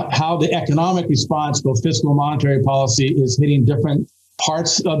the economic response, both fiscal and monetary policy, is hitting different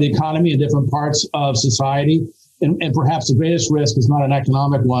parts of the economy and different parts of society. And perhaps the greatest risk is not an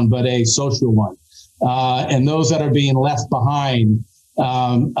economic one, but a social one. And those that are being left behind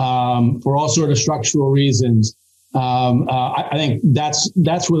for all sort of structural reasons, I think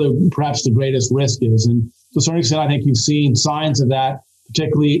that's where perhaps the greatest risk is. And to a certain extent, I think you've seen signs of that,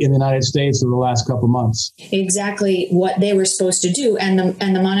 particularly in the United States over the last couple of months. Exactly what they were supposed to do. And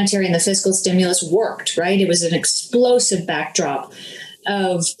the monetary and the fiscal stimulus worked, right? It was an explosive backdrop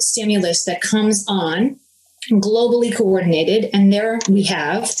of stimulus that comes on, globally coordinated. And there we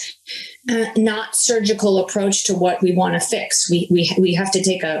have not surgical approach to what we want to fix. We have to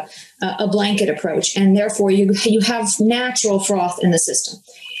take a blanket approach. And therefore you have natural froth in the system.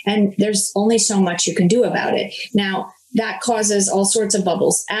 And there's only so much you can do about it. Now, that causes all sorts of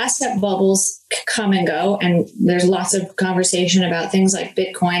bubbles. Asset bubbles come and go. And there's lots of conversation about things like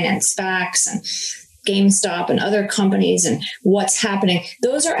Bitcoin and SPACs and GameStop and other companies and what's happening.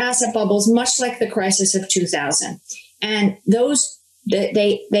 Those are asset bubbles, much like the crisis of 2000. And those,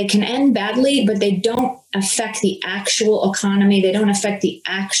 they can end badly, but they don't affect the actual economy. They don't affect the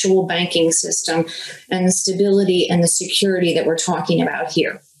actual banking system and the stability and the security that we're talking about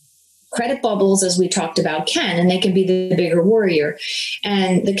here. Credit bubbles, as we talked about, can, and they can be the bigger warrior.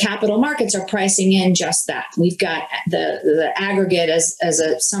 And the capital markets are pricing in just that. We've got the aggregate as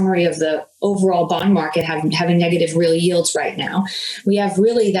a summary of the overall bond market having negative real yields right now. We have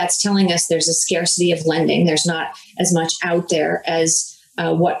really, that's telling us there's a scarcity of lending. There's not as much out there as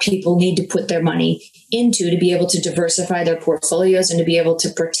what people need to put their money into to be able to diversify their portfolios and to be able to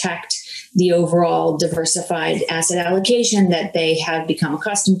protect the overall diversified asset allocation that they have become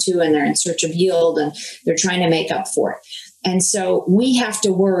accustomed to, and they're in search of yield and they're trying to make up for it. And so we have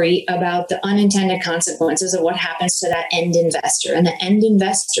to worry about the unintended consequences of what happens to that end investor. And the end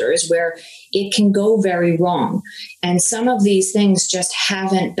investor is where it can go very wrong. And some of these things just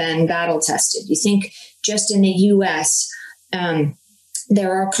haven't been battle tested. You think just in the US,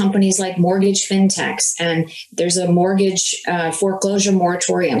 there are companies like mortgage fintechs, and there's a mortgage foreclosure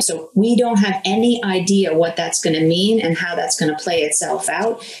moratorium. So we don't have any idea what that's going to mean and how that's going to play itself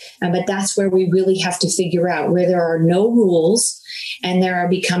out. But that's where we really have to figure out, where there are no rules and there are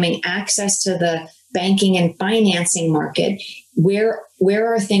becoming access to the banking and financing market. Where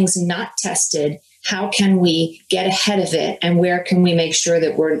are things not tested? How can we get ahead of it? And where can we make sure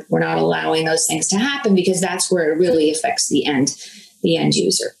that we're not allowing those things to happen? Because that's where it really affects the end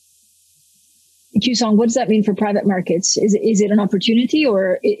user. Q-Song, what does that mean for private markets? Is it an opportunity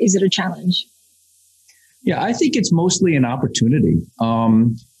or is it a challenge? Yeah, I think it's mostly an opportunity.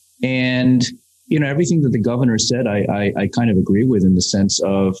 And, everything that the governor said, I kind of agree with, in the sense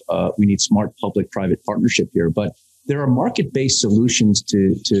of we need smart public-private partnership here. But there are market-based solutions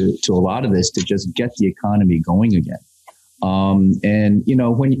to a lot of this to just get the economy going again. And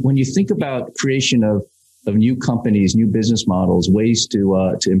when you think about creation of new companies, new business models, ways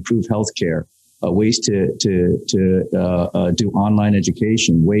to improve healthcare, ways to do online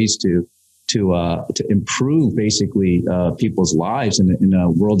education, ways to improve basically people's lives in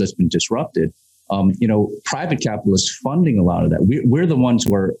a world that's been disrupted. Private capital is funding a lot of that. We're the ones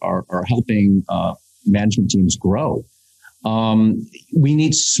who are helping management teams grow. We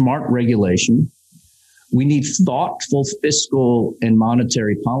need smart regulation. We need thoughtful fiscal and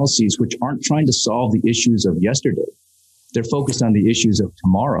monetary policies, which aren't trying to solve the issues of yesterday. They're focused on the issues of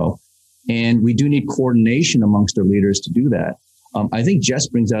tomorrow. And we do need coordination amongst our leaders to do that. I think Jess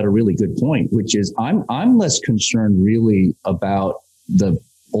brings out a really good point, which is I'm less concerned really about the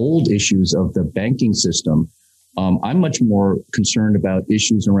old issues of the banking system. I'm much more concerned about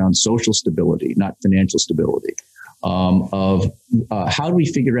issues around social stability, not financial stability. How do we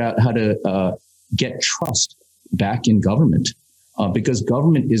figure out how to get trust back in government? Because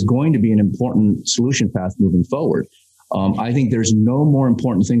government is going to be an important solution path moving forward. I think there's no more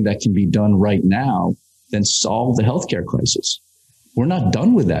important thing that can be done right now than solve the healthcare crisis. We're not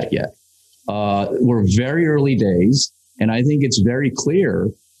done with that yet. We're very early days, and I think it's very clear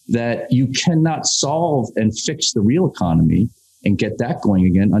that you cannot solve and fix the real economy and get that going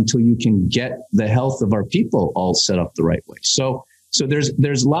again until you can get the health of our people all set up the right way. So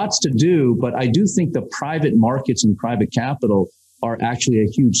there's lots to do, but I do think the private markets and private capital are actually a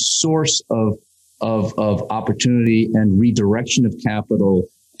huge source of opportunity and redirection of capital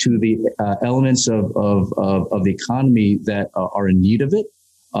to the elements of the economy that are in need of it,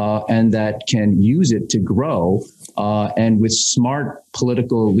 and that can use it to grow. And with smart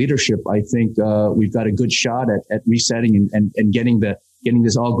political leadership, I think we've got a good shot at resetting and getting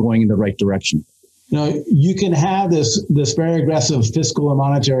this all going in the right direction. You know, you can have this very aggressive fiscal and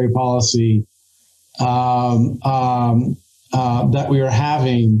monetary policy that we are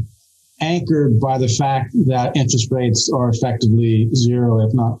having, anchored by the fact that interest rates are effectively zero,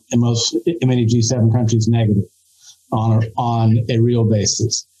 if not in many G7 countries negative on a real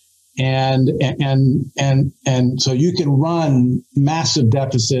basis. And so you can run massive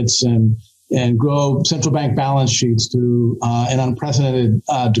deficits and grow central bank balance sheets to an unprecedented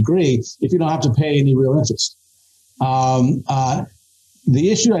degree if you don't have to pay any real interest. The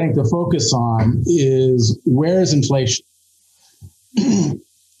issue I think to focus on is, where is inflation?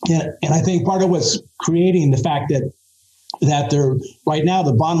 And I think part of what's creating the fact that right now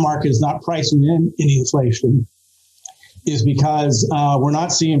the bond market is not pricing in any inflation is because we're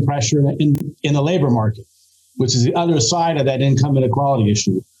not seeing pressure in the labor market, which is the other side of that income inequality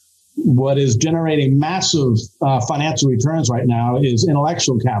issue. What is generating massive financial returns right now is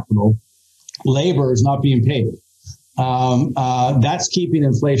intellectual capital. Labor is not being paid. That's keeping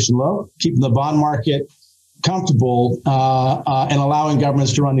inflation low, keeping the bond market comfortable, and allowing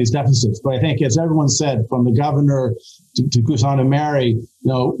governments to run these deficits. But I think, as everyone said, from the governor to Kusan and Mary,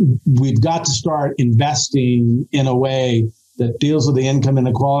 we've got to start investing in a way that deals with the income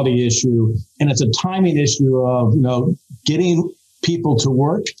inequality issue. And it's a timing issue of, getting people to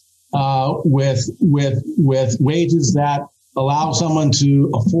work with wages that allow someone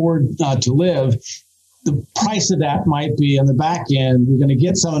to afford to live. The price of that might be on the back end, you're going to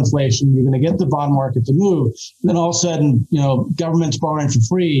get some inflation, you're going to get the bond market to move. And then all of a sudden, governments borrowing for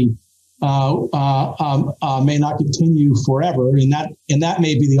free may not continue forever. And that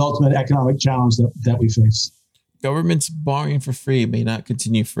may be the ultimate economic challenge that we face. Governments borrowing for free may not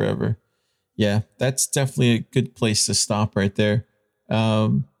continue forever. Yeah, that's definitely a good place to stop right there.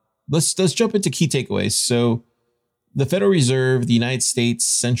 Let's jump into key takeaways. So, the Federal Reserve, the United States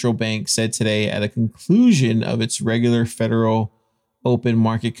Central Bank, said today at a conclusion of its regular Federal Open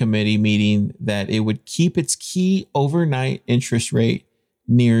Market Committee meeting that it would keep its key overnight interest rate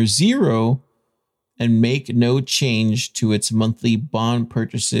near zero and make no change to its monthly bond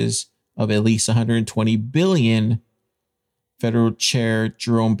purchases of at least $120 billion. Federal Chair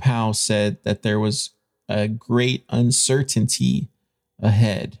Jerome Powell said that there was a great uncertainty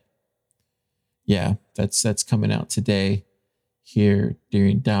ahead. Yeah, that's coming out today here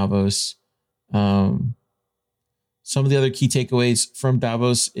during Davos. Some of the other key takeaways from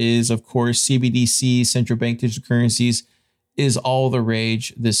Davos is, of course, CBDC, central bank digital currencies, is all the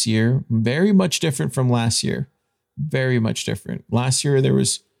rage this year. Very much different from last year. Very much different. Last year, there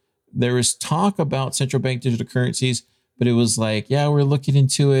was talk about central bank digital currencies, but it was like, yeah, we're looking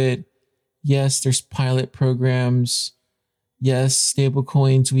into it. Yes, there's pilot programs. Yes, stable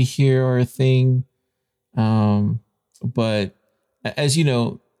coins we hear are a thing. But as you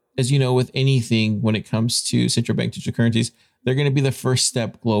know, with anything when it comes to central bank digital currencies, they're going to be the first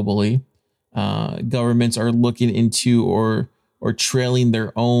step globally. Governments are looking into or trailing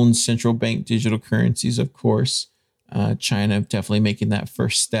their own central bank digital currencies, of course. China definitely making that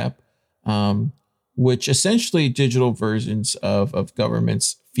first step, which essentially digital versions of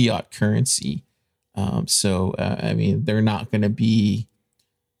government's fiat currency. They're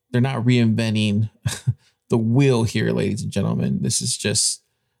not reinventing the wheel here, ladies and gentlemen. This is just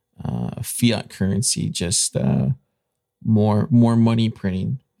fiat currency, just more money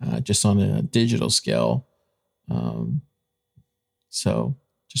printing. just on a digital scale. So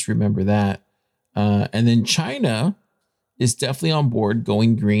just remember that. And then China is definitely on board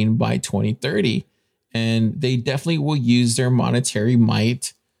going green by 2030. And they definitely will use their monetary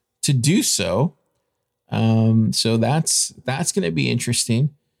might to do so. So that's going to be interesting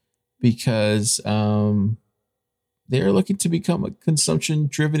because they're looking to become a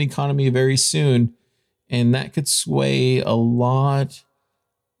consumption-driven economy very soon. And that could sway a lot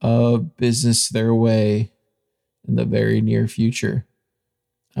of business their way in the very near future.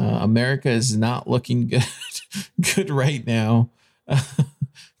 America is not looking good right now.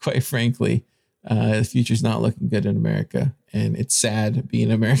 Quite frankly, the future's not looking good in America, and it's sad being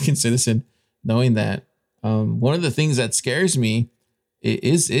an American citizen knowing that. One of the things that scares me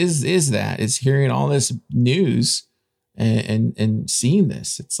is hearing all this news and seeing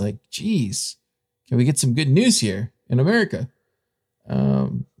this. It's like, geez, can we get some good news here in America?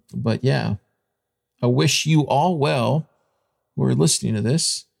 But yeah, I wish you all well who are listening to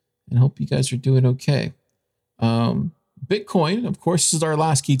this, and hope you guys are doing okay. Bitcoin, of course, this is our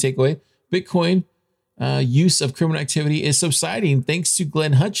last key takeaway. Bitcoin use of criminal activity is subsiding thanks to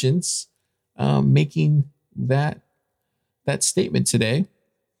Glenn Hutchins making that statement today.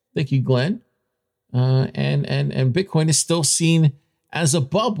 Thank you, Glenn. And Bitcoin is still seen as a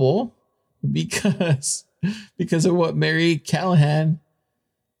bubble because of what Mary Callahan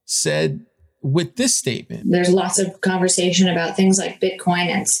said with this statement. There's lots of conversation about things like Bitcoin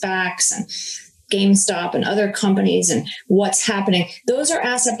and SPACs and GameStop and other companies and what's happening. Those are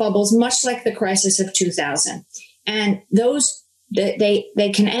asset bubbles, much like the crisis of 2000. And those,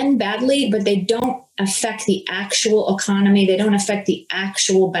 they can end badly, but they don't affect the actual economy. They don't affect the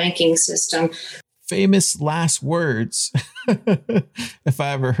actual banking system. Famous last words, if I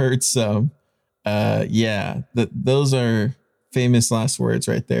ever heard some. Those are famous last words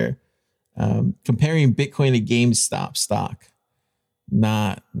right there. Comparing Bitcoin to GameStop stock.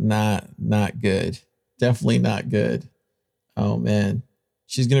 Not good. Definitely not good. Oh man.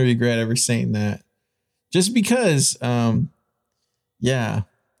 She's going to regret ever saying that. Just because, Bitcoin's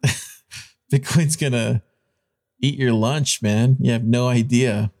going to eat your lunch, man. You have no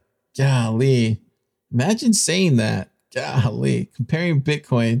idea. Golly. Imagine saying that. Golly. Comparing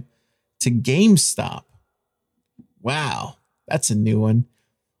Bitcoin to GameStop. Wow. That's a new one.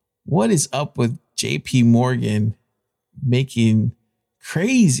 What is up with JP Morgan making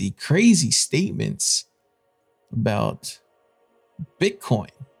crazy statements about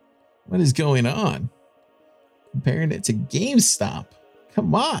Bitcoin? What is going on? Comparing it to GameStop.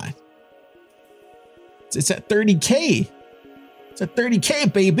 Come on. It's at 30K. It's at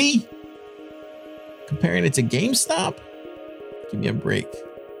 30K, baby. Comparing it to GameStop? Give me a break.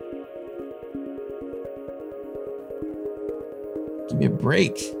 Give me a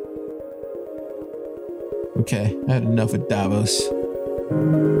break. Okay, I had enough of Davos.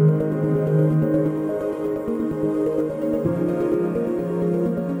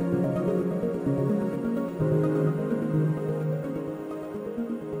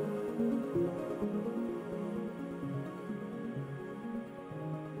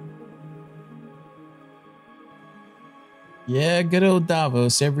 Yeah, good old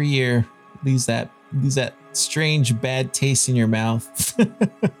Davos every year leaves that strange bad taste in your mouth.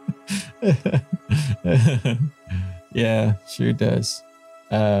 Yeah, sure does.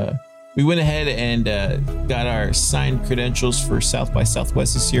 We went ahead and got our signed credentials for South by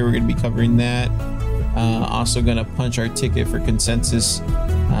Southwest this year. We're going to be covering that. Also going to punch our ticket for Consensus.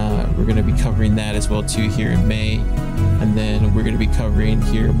 We're going to be covering that as well too here in May. And then we're going to be covering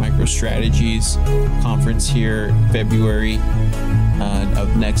here MicroStrategies conference here February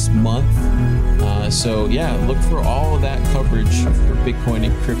of next month. So yeah, look for all of that coverage for Bitcoin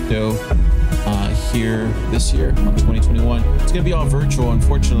and crypto here this year on 2021. It's going to be all virtual,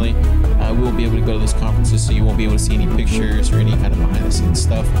 unfortunately. We won't be able to go to those conferences, so you won't be able to see any pictures or any kind of behind the scenes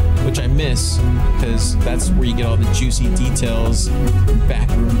stuff, which I miss because that's where you get all the juicy details,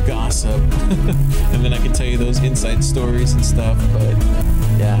 backroom gossip, and then I can tell you those inside stories and stuff. But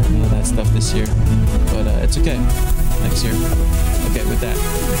yeah, none of that stuff this year. But it's okay. Next year. Okay, with that,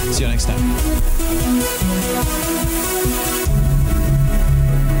 see you next time.